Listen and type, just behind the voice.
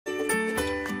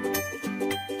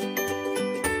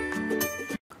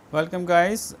Welcome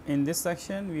guys, in this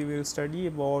section we will study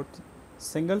about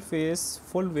single phase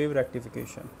full wave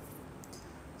rectification.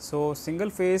 So, single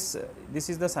phase, this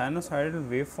is the sinusoidal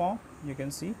waveform you can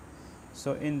see.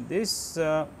 So, in this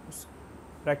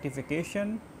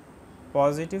rectification,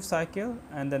 positive cycle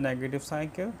and the negative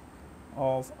cycle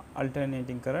of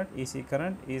alternating current AC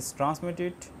current is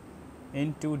transmitted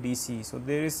into DC. So,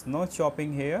 there is no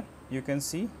chopping here, you can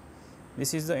see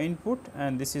this is the input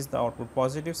and this is the output.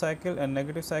 Positive cycle and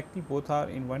negative cycle both are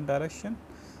in one direction.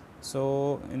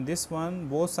 So, in this one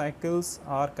both cycles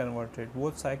are converted,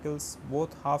 both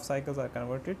half cycles are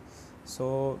converted.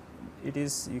 So, it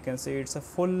is, you can say, it is a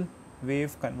full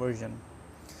wave conversion.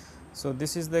 So,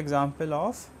 this is the example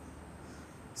of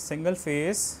single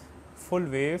phase full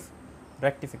wave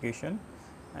rectification,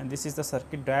 and this is the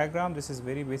circuit diagram. This is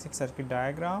very basic circuit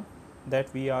diagram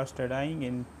that we are studying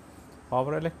in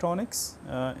power electronics.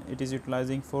 It is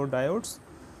utilizing 4 diodes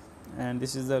and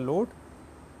this is the load.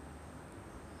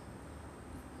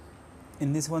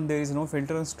 In this one there is no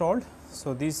filter installed.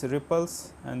 So, these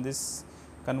ripples and this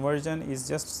conversion is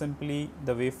just simply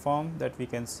the waveform that we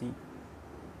can see,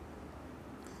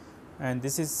 and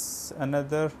this is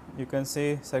another, you can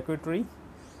say, circuitry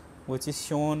which is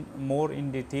shown more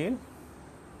in detail.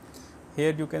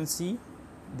 Here you can see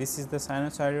this is the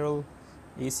sinusoidal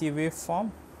AC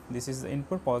waveform. This is the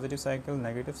input, positive cycle,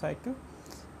 negative cycle,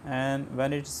 and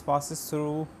when it passes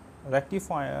through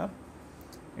rectifier,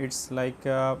 it's like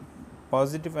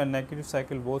positive and negative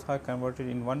cycle both are converted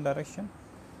in one direction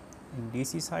in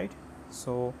DC side.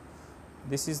 So,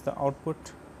 this is the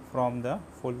output from the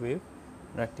full wave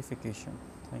rectification.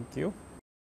 Thank you.